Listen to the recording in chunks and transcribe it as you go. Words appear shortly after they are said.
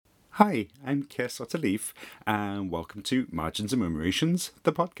Hi, I'm Kes Otterleaf, and welcome to Margins and Murmurations,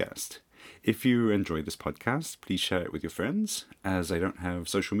 the podcast. If you enjoy this podcast, please share it with your friends. As I don't have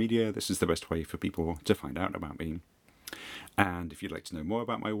social media, this is the best way for people to find out about me. And if you'd like to know more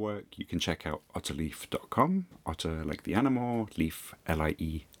about my work, you can check out otterleaf.com, otter like the animal, leaf,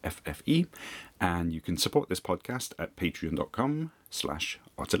 Lieffe, and you can support this podcast at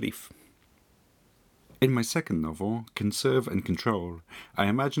patreon.com/otterleaf. In my second novel, Conserve and Control, I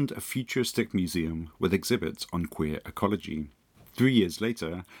imagined a futuristic museum with exhibits on queer ecology. 3 years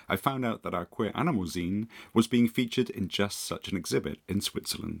later, I found out that our queer animal zine was being featured in just such an exhibit in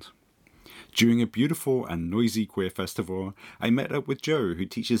Switzerland. During a beautiful and noisy queer festival, I met up with Joe, who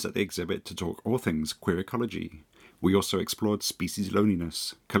teaches at the exhibit, to talk all things queer ecology. We also explored species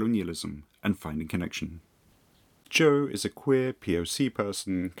loneliness, colonialism, and finding connection. Joe is a queer POC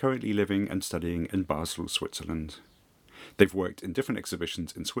person currently living and studying in Basel, Switzerland. They've worked in different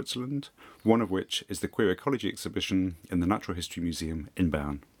exhibitions in Switzerland, one of which is the Queer Ecology exhibition in the Natural History Museum in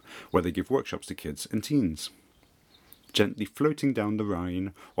Bern, where they give workshops to kids and teens. Gently floating down the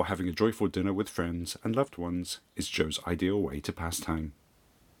Rhine or having a joyful dinner with friends and loved ones is Joe's ideal way to pass time.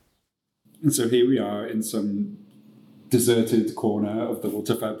 And so here we are in some deserted corner of the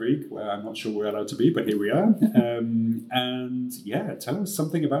Water Fabric, where I'm not sure we're allowed to be, but here we are. And yeah, tell us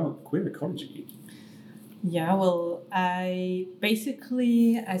something about queer ecology. Yeah, well, I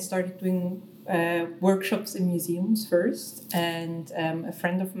started doing workshops in museums first, and a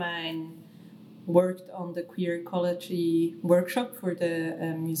friend of mine worked on the queer ecology workshop for the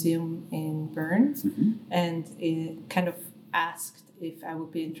museum in Bern, and it kind of asked if I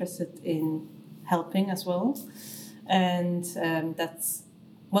would be interested in helping as well. And I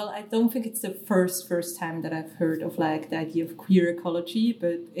don't think it's the first time that I've heard of like the idea of queer ecology,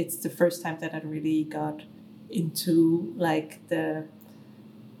 but it's the first time that I really got into like the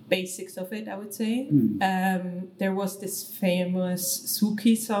basics of it, I would say. There was this famous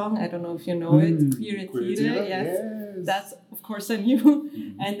Suki song, I don't know if you know it, Queer Tire, yes. That's, of course, I knew.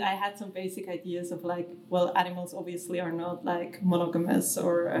 And I had some basic ideas of like, well, animals obviously are not like monogamous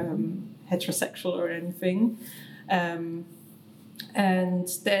or heterosexual or anything. And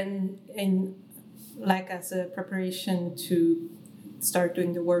then as a preparation to start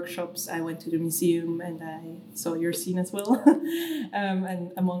doing the workshops, I went to the museum and I saw your scene as well,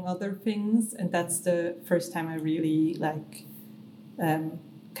 and among other things. And that's the first time I really kind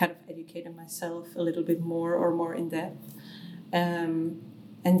of educated myself a little bit more in depth. And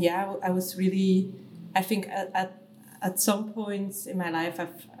yeah, I was really, I think at some points in my life,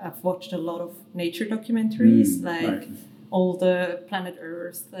 I've watched a lot of nature documentaries, all the Planet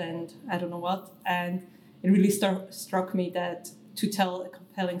Earth and I don't know what. And it really struck me that to tell a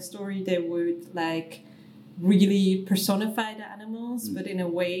compelling story, they would like really personify the animals, but in a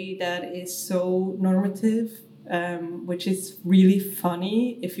way that is so normative, which is really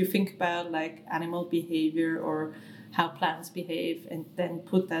funny if you think about like animal behavior or how plants behave, and then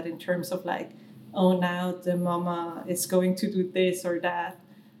put that in terms of like, oh, now the mama is going to do this or that.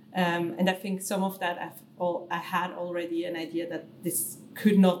 And I think some of that I had already an idea that this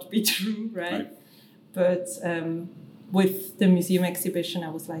could not be true, right? But with the museum exhibition, I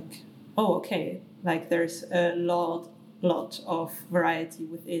was like, oh, okay, like there's a lot of variety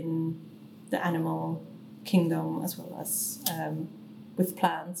within the animal kingdom as well as with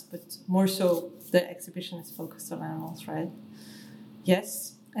plants, but more so the exhibition is focused on animals, right?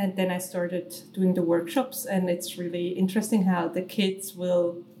 Yes. And then I started doing the workshops, and it's really interesting how the kids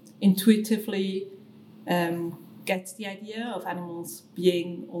will intuitively get the idea of animals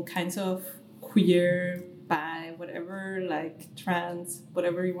being all kinds of queer, bi, whatever, like trans,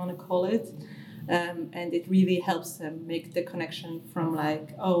 whatever you want to call it. And it really helps them make the connection from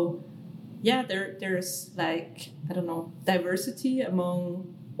like, oh, yeah, there's like, I don't know, diversity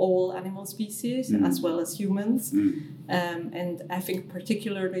among all animal species as well as humans. And I think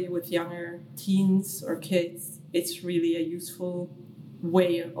particularly with younger teens or kids, it's really a useful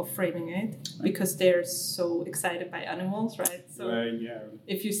way of framing it because they're so excited by animals, right? So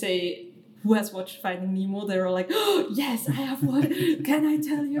if you say, who has watched Finding Nemo, they're all like, oh, yes, I have one. Can I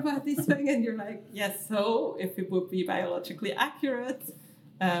tell you about this thing? And you're like, yes. So if it would be biologically accurate,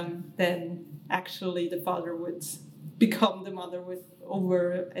 then actually the father would become the mother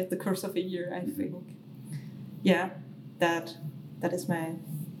over at the course of a year, I think. Yeah, that is my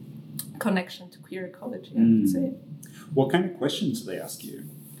connection to queer ecology, I would say. What kind of questions do they ask you?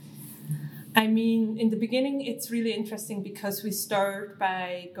 I mean, in the beginning, it's really interesting because we start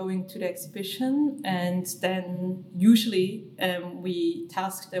by going to the exhibition, and then usually we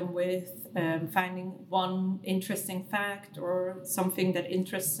task them with finding one interesting fact or something that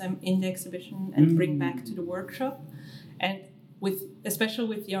interests them in the exhibition and bring back to the workshop. And especially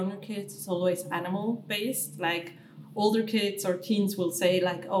with younger kids, it's always animal based. Like older kids or teens will say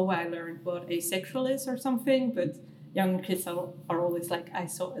like, "Oh, I learned what asexual is" or something, but younger kids are always like, I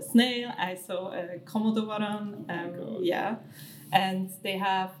saw a snail, I saw a Komodo varan. Yeah. And they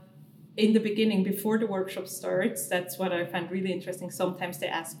have, in the beginning, before the workshop starts, that's what I find really interesting. Sometimes they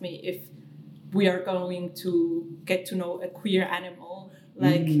ask me if we are going to get to know a queer animal.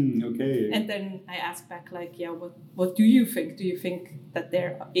 Like, okay. And then I ask back, like, yeah, what do you think? Do you think that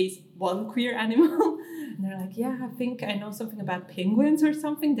there is one queer animal? And they're like, yeah, I think I know something about penguins or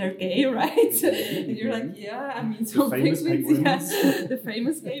something. They're gay, right? And you're like, yeah, I mean, some penguins, yeah, the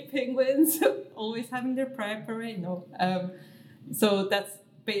famous gay penguins, always having their pride parade. No, so that's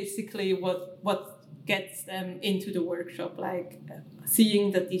basically what gets them into the workshop, like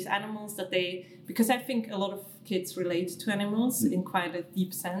seeing that these animals that they, because I think a lot of kids relate to animals in quite a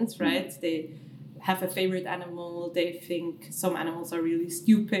deep sense, right? They have a favorite animal, they think some animals are really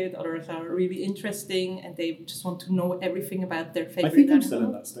stupid, others are really interesting, and they just want to know everything about their favorite animal. I think I'm still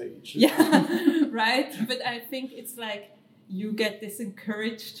in that stage. Yeah, right? But I think it's like you get this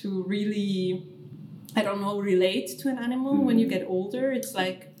encouraged to really, I don't know, relate to an animal when you get older. It's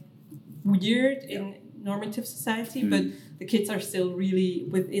like weird in normative society, but the kids are still really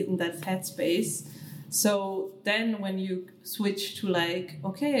within that headspace. So then when you switch to like,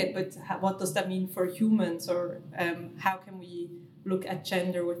 okay, but what does that mean for humans, or how can we look at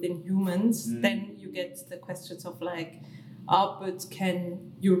gender within humans, then you get the questions of like, but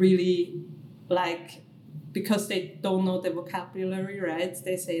can you really, like, because they don't know the vocabulary, right?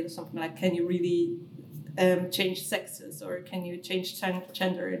 They say something like, can you really change sexes, or can you change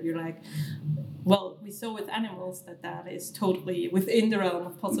gender? And you're like, well, we saw with animals that is totally within the realm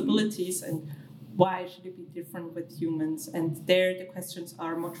of possibilities, and why should it be different with humans? And there the questions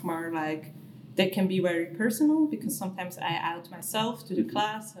are much more like, they can be very personal, because sometimes I out myself to the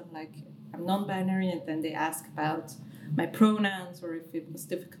class. I'm like, I'm non-binary, and then they ask about my pronouns, or if it was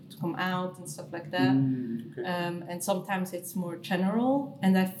difficult to come out and stuff like that. Okay. And sometimes it's more general.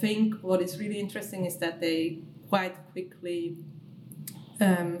 And I think what is really interesting is that they quite quickly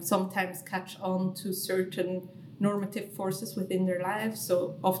sometimes catch on to certain normative forces within their lives.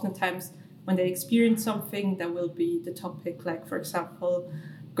 So oftentimes when they experience something, that will be the topic, like, for example,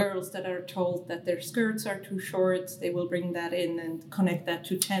 girls that are told that their skirts are too short, they will bring that in and connect that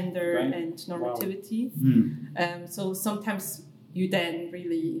to gender and normativity. Wow. So sometimes you then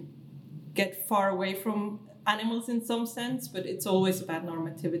really get far away from animals in some sense, but it's always about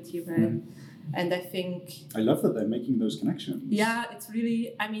normativity, right? And I think... I love that they're making those connections. Yeah, it's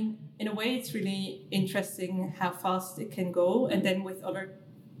really, I mean, in a way, it's really interesting how fast it can go. And then with other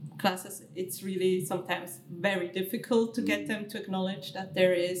classes, it's really sometimes very difficult to get them to acknowledge that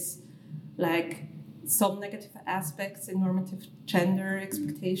there is like some negative aspects in normative gender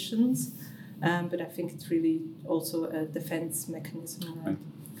expectations. But I think it's really also a defense mechanism, right?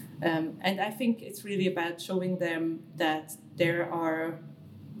 And I think it's really about showing them that there are,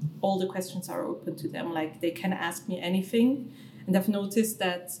 all the questions are open to them. Like, they can ask me anything. And I've noticed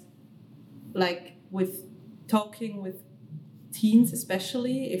that, like, with talking with teens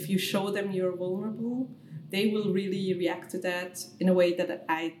especially, if you show them you're vulnerable, they will really react to that in a way that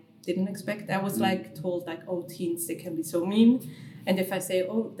I didn't expect. I was like told like, oh, teens, they can be so mean. And if I say,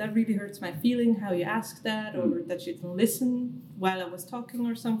 oh, that really hurts my feeling, how you asked that, or that you didn't listen while I was talking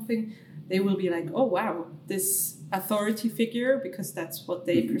or something, they will be like, oh, wow, this authority figure, because that's what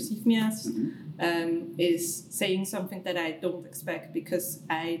they perceive me as, is saying something that I don't expect, because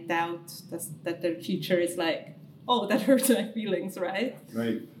I doubt that their teacher is like, oh, that hurts my feelings, right?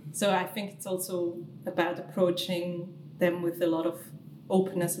 Right. So I think it's also about approaching them with a lot of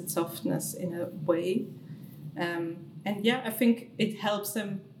openness and softness in a way. And yeah, I think it helps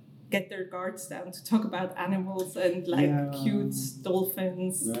them get their guards down to talk about animals and like cute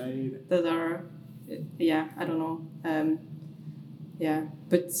dolphins that are, I don't know.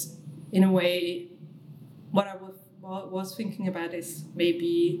 But in a way, what I was thinking about is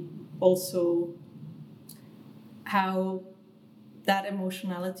maybe also how that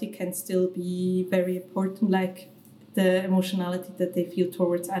emotionality can still be very important, like the emotionality that they feel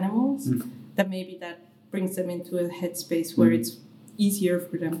towards animals, that maybe that brings them into a headspace where it's easier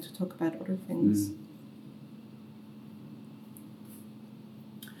for them to talk about other things.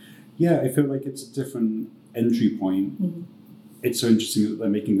 Yeah, I feel like it's a different entry point it's so interesting that they're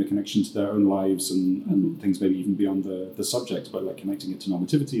making the connection to their own lives and things maybe even beyond the subject, but like connecting it to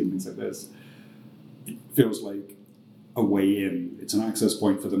normativity and things like this. It feels like a way in. It's an access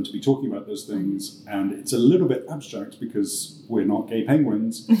point for them to be talking about those things, and it's a little bit abstract because we're not gay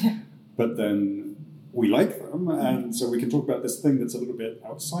penguins, but then we like them, and so we can talk about this thing that's a little bit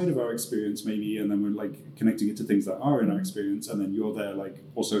outside of our experience maybe, and then we're like connecting it to things that are in our experience, and then you're there like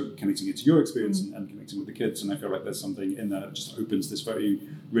also connecting it to your experience and connecting with the kids. And I feel like there's something in there that just opens this very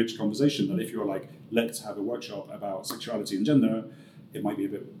rich conversation that if you're like, let's have a workshop about sexuality and gender, it might be a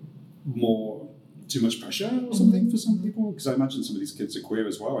bit more too much pressure or something for some people, because I imagine some of these kids are queer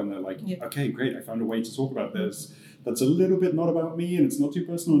as well, and they're like, okay, great, I found a way to talk about this that's a little bit not about me, and it's not too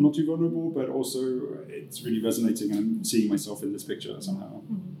personal and not too vulnerable, but also it's really resonating, and I'm seeing myself in this picture somehow.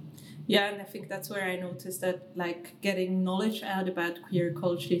 Yeah, and I think that's where I noticed that like getting knowledge out about queer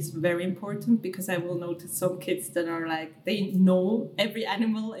ecology is very important, because I will notice some kids that are like, they know every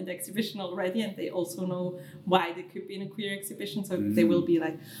animal in the exhibition already, and they also know why they could be in a queer exhibition. So they will be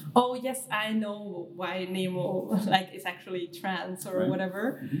like, oh yes, I know why Nemo like is actually trans or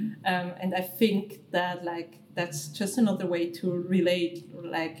whatever. And I think that like that's just another way to relate.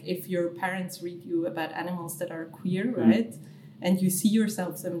 Like if your parents read you about animals that are queer, right? And you see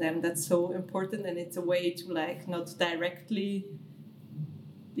yourselves in them, that's so important. And it's a way to like not directly,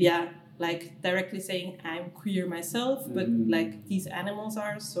 directly saying I'm queer myself, but like these animals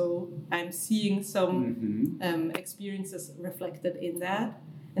are, so I'm seeing some experiences reflected in that.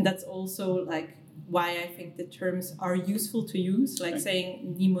 And that's also like why I think the terms are useful to use, like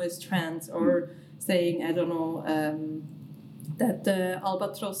saying Nemo is trans, or saying, I don't know, that the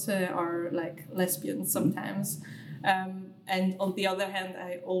albatross are like lesbians sometimes. And on the other hand,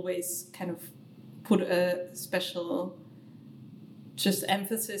 I always kind of put a special just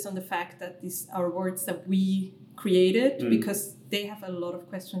emphasis on the fact that these are words that we created, because they have a lot of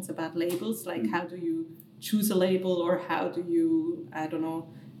questions about labels, like how do you choose a label, or how do you, I don't know,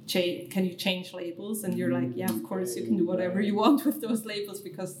 can you change labels? And you're like, yeah, of course you can do whatever you want with those labels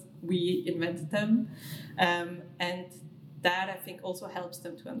because we invented them. And that I think also helps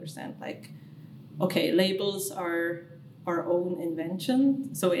them to understand, like, okay, labels are our own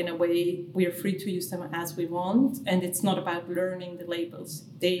invention. So in a way, we are free to use them as we want. And it's not about learning the labels.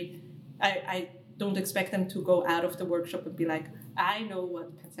 I don't expect them to go out of the workshop and be like, I know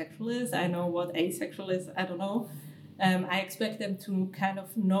what pansexual is, I know what asexual is, I don't know. I expect them to kind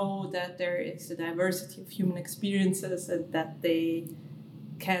of know that there is a diversity of human experiences, and that they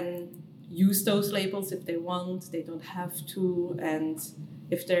can use those labels if they want. They don't have to. And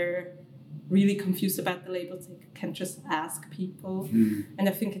if they're really confused about the labels, they can just ask people. And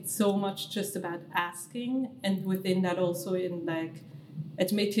I think it's so much just about asking, and within that also in like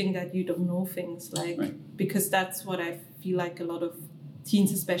admitting that you don't know things, like because that's what I feel like a lot of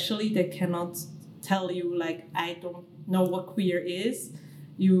teens especially, they cannot tell you like, I don't know what queer is.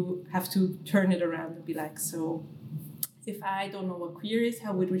 You have to turn it around and be like, so if I don't know what queer is,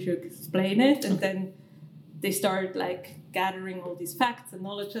 how would we explain it? And then they start like gathering all these facts and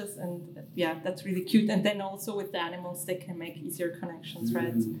knowledges, and that's really cute. And then also with the animals, they can make easier connections,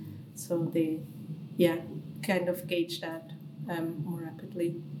 right? So they, kind of gauge that more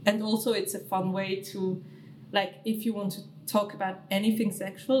rapidly. And also it's a fun way to, like, if you want to talk about anything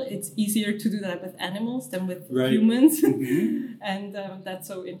sexual, it's easier to do that with animals than with humans. And that's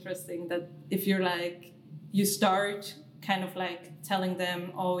so interesting that if you're like, you start kind of like telling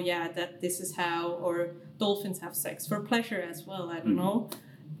them, oh yeah, that this is how, or dolphins have sex for pleasure as well, I don't know,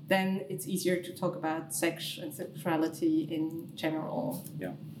 then it's easier to talk about sex and sexuality in general.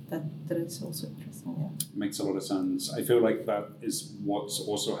 That is also interesting. It makes a lot of sense. I feel like that is what's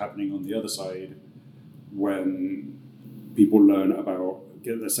also happening on the other side when people learn about,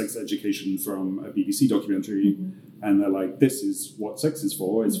 get their sex education from a BBC documentary, and they're like, this is what sex is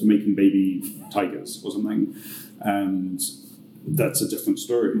for, it's for making baby tigers or something. And that's a different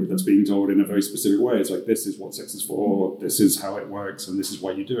story that's being told in a very specific way. It's like, this is what sex is for, this is how it works, and this is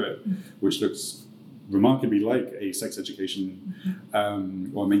why you do it, which looks remarkably like a sex education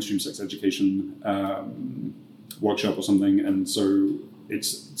or mainstream sex education workshop or something. And so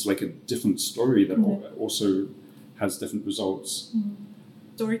it's like a different story that also has different results.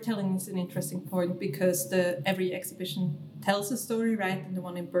 Storytelling is an interesting point, because every exhibition tells a story, right? And the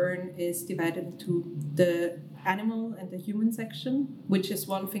one in Bern is divided into the animal and the human section, which is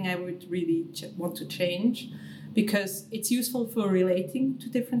one thing I would really want to change, because it's useful for relating to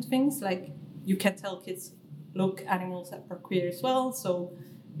different things. Like, you can tell kids, look, animals are queer as well, so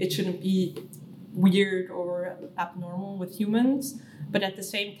it shouldn't be weird or abnormal with humans. But at the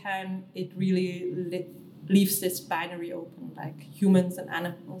same time, it really leaves this binary open, like humans and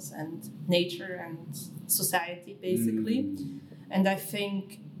animals and nature and society, basically. And I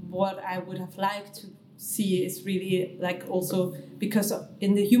think what I would have liked to see is really like also, because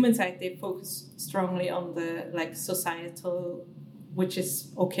in the human side they focus strongly on the like societal, which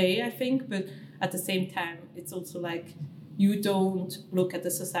is okay, I think, but at the same time it's also like you don't look at the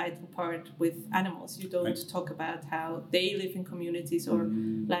societal part with animals. You don't talk about how they live in communities, or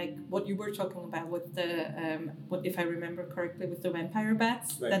like what you were talking about with the, what if I remember correctly, with the vampire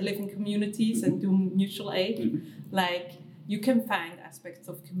bats that live in communities and do mutual aid. Like you can find aspects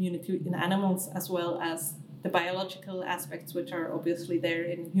of community in animals as well as the biological aspects, which are obviously there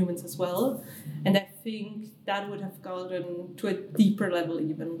in humans as well. And I think that would have gotten to a deeper level,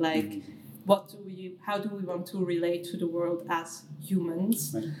 even like how do we want to relate to the world as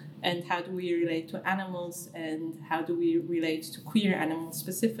humans, and how do we relate to animals, and how do we relate to queer animals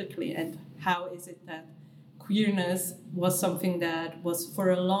specifically, and how is it that queerness was something that was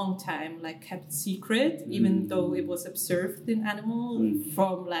for a long time like kept secret, even though it was observed in animals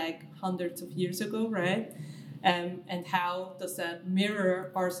from like hundreds of years ago, right? And how does that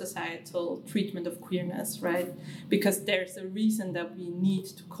mirror our societal treatment of queerness, right? Because there's a reason that we need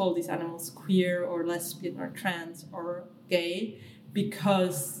to call these animals queer or lesbian or trans or gay,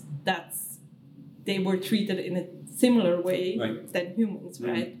 because they were treated in a similar way than humans,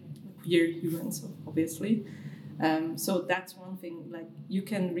 right? Queer humans, obviously. So that's one thing, like you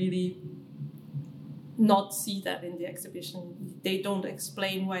can really not see that in the exhibition. They don't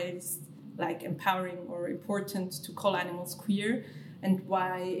explain why it's like empowering or important to call animals queer, and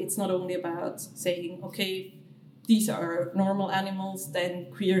why it's not only about saying, okay, these are normal animals, then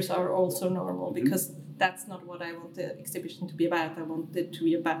queers are also normal, because that's not what I want the exhibition to be about. I want it to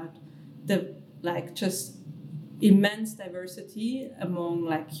be about the like just immense diversity among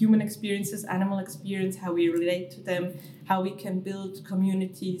like human experiences, animal experience, how we relate to them, how we can build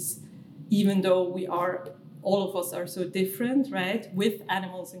communities, even though all of us are so different, right? With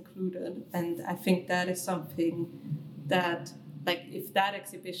animals included. And I think that is something that, like, if that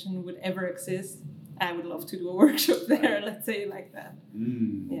exhibition would ever exist, I would love to do a workshop there, let's say it like that.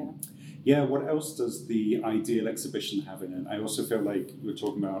 Yeah, what else does the ideal exhibition have in it? I also feel like you were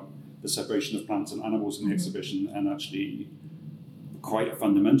talking about the separation of plants and animals in the exhibition, and actually quite a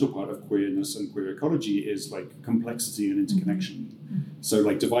fundamental part of queerness and queer ecology is like complexity and interconnection. So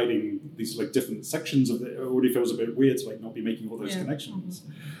like dividing these like different sections of it already feels a bit weird to like not be making all those connections.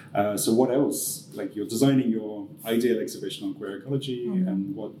 So what else? Like you're designing your ideal exhibition on queer ecology,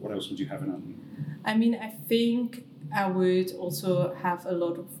 and what else would you have in it? I mean, I think I would also have a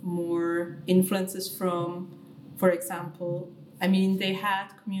lot of more influences from, for example, I mean, they had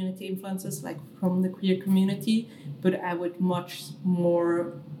community influences like from the queer community, but I would much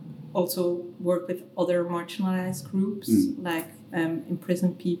more also work with other marginalized groups, like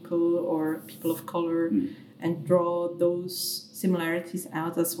imprisoned people or people of color, and draw those similarities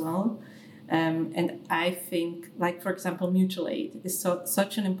out as well. And I think, like, for example, mutual aid is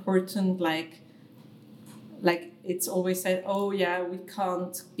such an important, like it's always said, oh yeah, we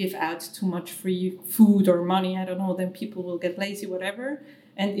can't give out too much free food or money, I don't know, then people will get lazy, whatever.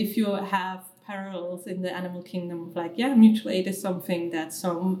 And if you have parallels in the animal kingdom of like, yeah, mutual aid is something that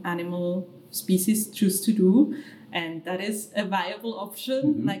some animal species choose to do, and that is a viable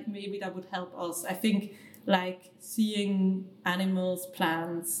option, like maybe that would help us. I think like seeing animals,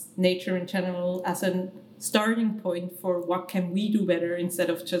 plants, nature in general as a starting point for what can we do better,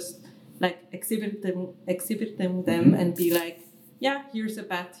 instead of just like exhibit them and be like, yeah, here's a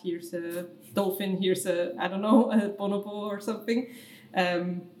bat, here's a dolphin, here's a bonobo or something,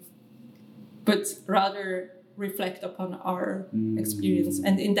 but rather reflect upon our experience.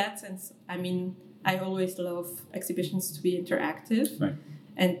 And in that sense, I mean, I always love exhibitions to be interactive,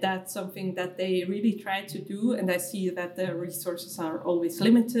 and that's something that they really try to do. And I see that the resources are always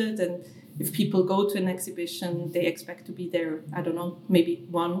limited, and if people go to an exhibition, they expect to be there, I don't know, maybe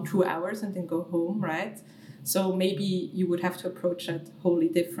 1-2 hours and then go home, right? So maybe you would have to approach it wholly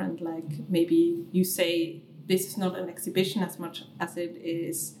different. Like maybe you say, this is not an exhibition as much as it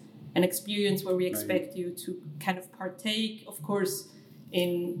is an experience where we expect you to kind of partake, of course,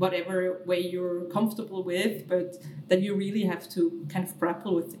 in whatever way you're comfortable with, but that you really have to kind of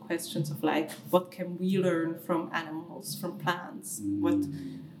grapple with the questions of like, what can we learn from animals, from plants? What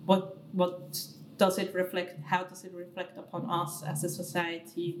does it reflect? How does it reflect upon us as a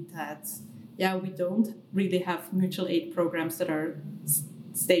society that, we don't really have mutual aid programs that are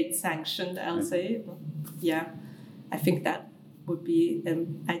state sanctioned, I'll say. I think that would be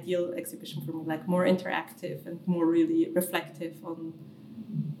an ideal exhibition for me, like more interactive and more really reflective on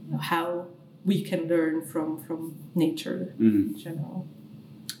how we can learn from nature in general.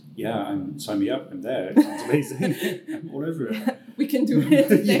 Yeah, sign me up. I'm there. It sounds amazing. I'm all over it. We can do it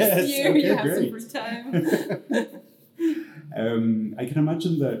next Yes, year. okay, You have great. some free time. I can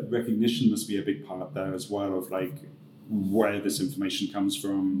imagine that recognition must be a big part there as well, of like where this information comes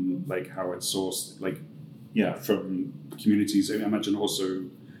from, like how it's sourced, like from communities. I imagine also,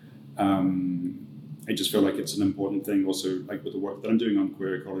 I just feel like it's an important thing also, like with the work that I'm doing on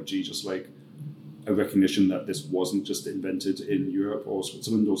queer ecology, just like a recognition that this wasn't just invented in Europe or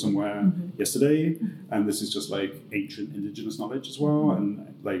Switzerland or somewhere yesterday, and this is just like ancient indigenous knowledge as well,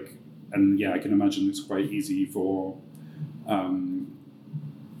 and I can imagine it's quite easy for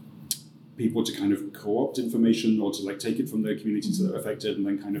people to kind of co-opt information or to like take it from their communities that are affected and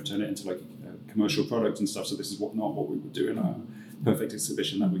then kind of turn it into like a commercial product and stuff. So this is not what we would do in our perfect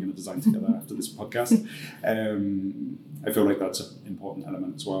exhibition that we're going to design together after this podcast. I feel like that's an important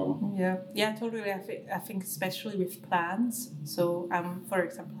element as well. Yeah, totally. I think especially with plants. So I'm, for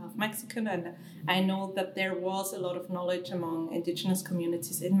example, half Mexican, and I know that there was a lot of knowledge among indigenous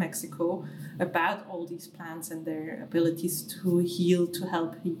communities in Mexico about all these plants and their abilities to heal, to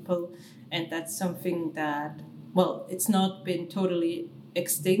help people. And that's something that, well, it's not been totally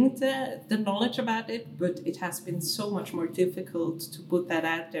extinct, the knowledge about it, but it has been so much more difficult to put that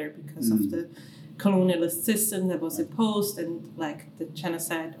out there because of the colonialist system that was imposed and like the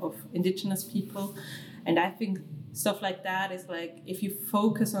genocide of indigenous people. And I think stuff like that is like, if you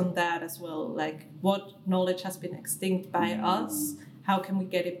focus on that as well, like what knowledge has been extinct by us, how can we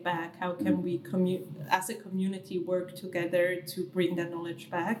get it back? How can we as a community work together to bring that knowledge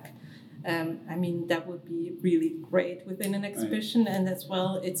back? I mean, that would be really great within an exhibition. And as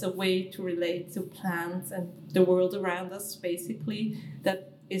well, it's a way to relate to plants and the world around us, basically, that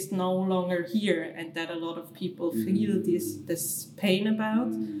is no longer here, and that a lot of people feel this pain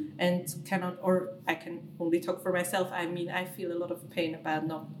about and cannot, or I can only talk for myself. I mean, I feel a lot of pain about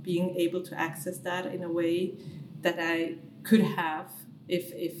not being able to access that in a way that I could have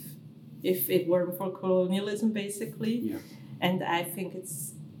if it weren't for colonialism, basically. Yeah. And I think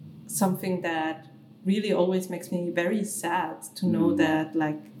it's something that really always makes me very sad to know that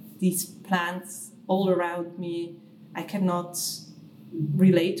like these plants all around me, I cannot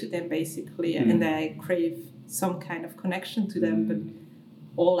relate to them basically, and I crave some kind of connection to them, but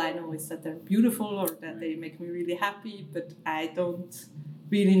all I know is that they're beautiful or that they make me really happy, but I don't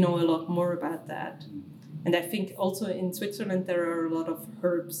really know a lot more about that. And I think also in Switzerland there are a lot of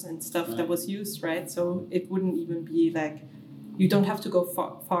herbs and stuff that was used, right? So it wouldn't even be like, you don't have to go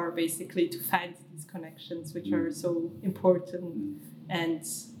far basically to find these connections, which are so important. And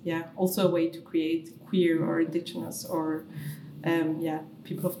also a way to create queer or indigenous or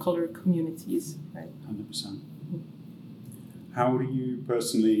people of color communities, right? 100%. How do you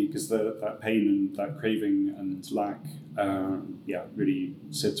personally, because that pain and that craving and lack, really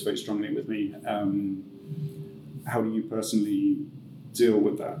sits very strongly with me. How do you personally deal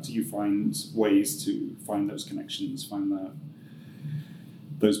with that? Do you find ways to find those connections, find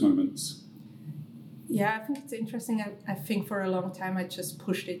those moments? Yeah, I think it's interesting. I think for a long time I just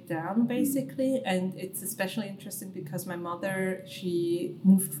pushed it down, basically. And it's especially interesting because my mother, she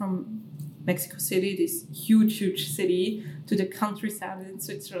moved from Mexico City, this huge city, to the countryside in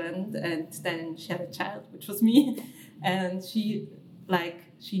Switzerland. And then she had a child, which was me. And she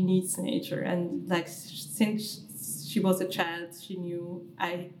needs nature. And like since she was a child, she knew,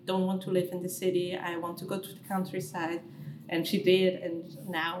 I don't want to live in the city. I want to go to the countryside. And she did, and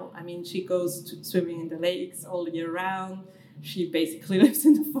now, I mean, she goes swimming in the lakes all year round. She basically lives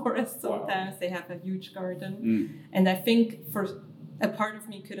in the forest sometimes. Wow. They have a huge garden. And I think for a part of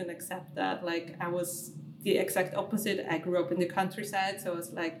me couldn't accept that. Like, I was the exact opposite. I grew up in the countryside, so I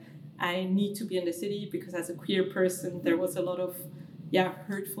was like, I need to be in the city because as a queer person, there was a lot of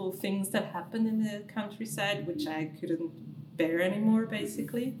hurtful things that happened in the countryside, which I couldn't bear anymore,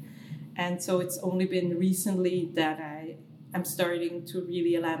 basically. And so it's only been recently that I'm starting to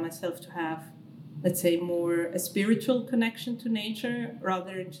really allow myself to have, let's say, more a spiritual connection to nature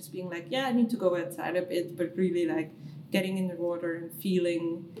rather than just being like, I need to go outside a bit, but really like getting in the water and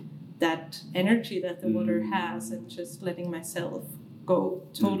feeling that energy that the water has and just letting myself go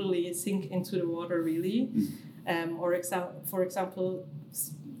totally sink into the water, really. For example,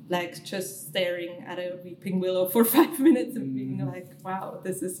 like just staring at a weeping willow for 5 minutes and being like, wow,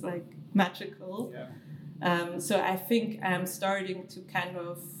 this is like magical. Yeah. So I think I'm starting to kind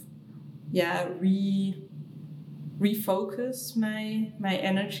of, refocus my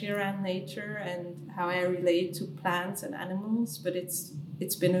energy around nature and how I relate to plants and animals. But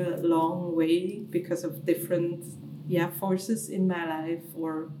it's been a long way because of different, forces in my life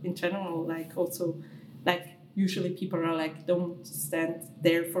or in general, like also like usually people are like, don't stand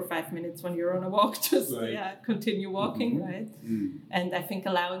there for 5 minutes when you're on a walk, just continue walking, right? And I think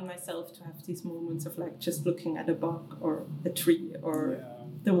allowing myself to have these moments of like just looking at a bug or a tree or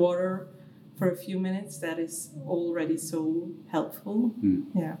the water for a few minutes, that is already so helpful.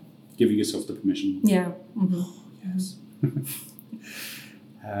 Yeah. Giving yourself the permission. Yeah. Yes.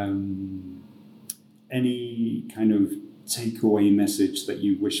 Any kind of takeaway message that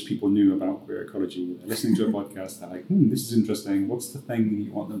you wish people knew about queer ecology? They're listening to a podcast, they're like, this is interesting. What's the thing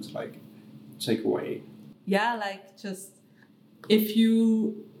you want them to like take away? Yeah, like just if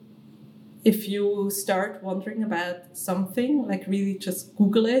you start wondering about something, like really just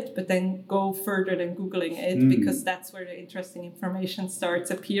Google it, but then go further than Googling it, because that's where the interesting information starts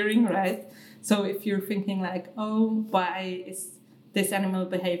appearing, right? So if you're thinking like, oh, why is this animal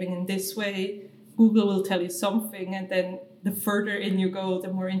behaving in this way? Google will tell you something, and then the further in you go, the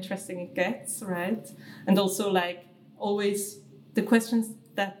more interesting it gets, right? And also, like, always the questions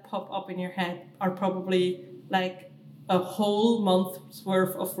that pop up in your head are probably like a whole month's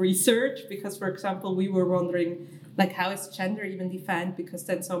worth of research, because, for example, we were wondering, like, how is gender even defined? Because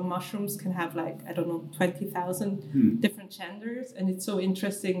then some mushrooms can have, like, I don't know, 20,000 different genders, and it's so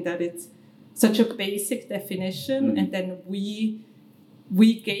interesting that it's such a basic definition, and then we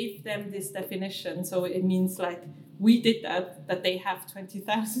gave them this definition, so it means like we did that they have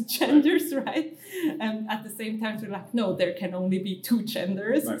 20,000 genders, right? And at the same time, we're like, no, there can only be 2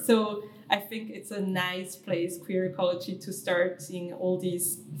 genders. Right. So I think it's a nice place, queer ecology, to start seeing all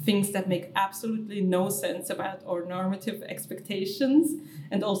these things that make absolutely no sense about our normative expectations,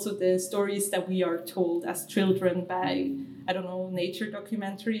 and also the stories that we are told as children by, I don't know, nature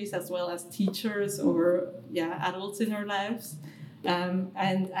documentaries, as well as teachers or adults in our lives.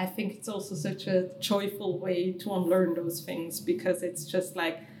 And I think it's also such a joyful way to unlearn those things, because it's just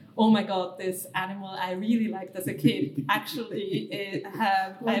like, oh my God, this animal I really liked as a kid actually is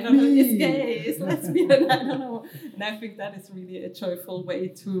gay, is lesbian, I don't know. And I think that is really a joyful way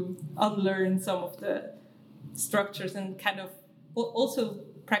to unlearn some of the structures and kind of also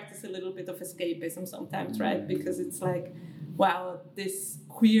practice a little bit of escapism sometimes, right? Because it's like, wow, this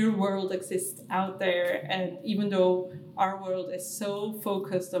queer world exists out there, and even though our world is so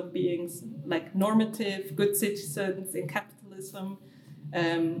focused on being like normative, good citizens in capitalism,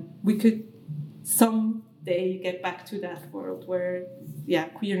 we could someday get back to that world where,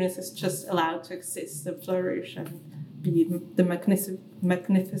 queerness is just allowed to exist and flourish and be the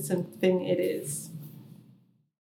magnificent thing it is.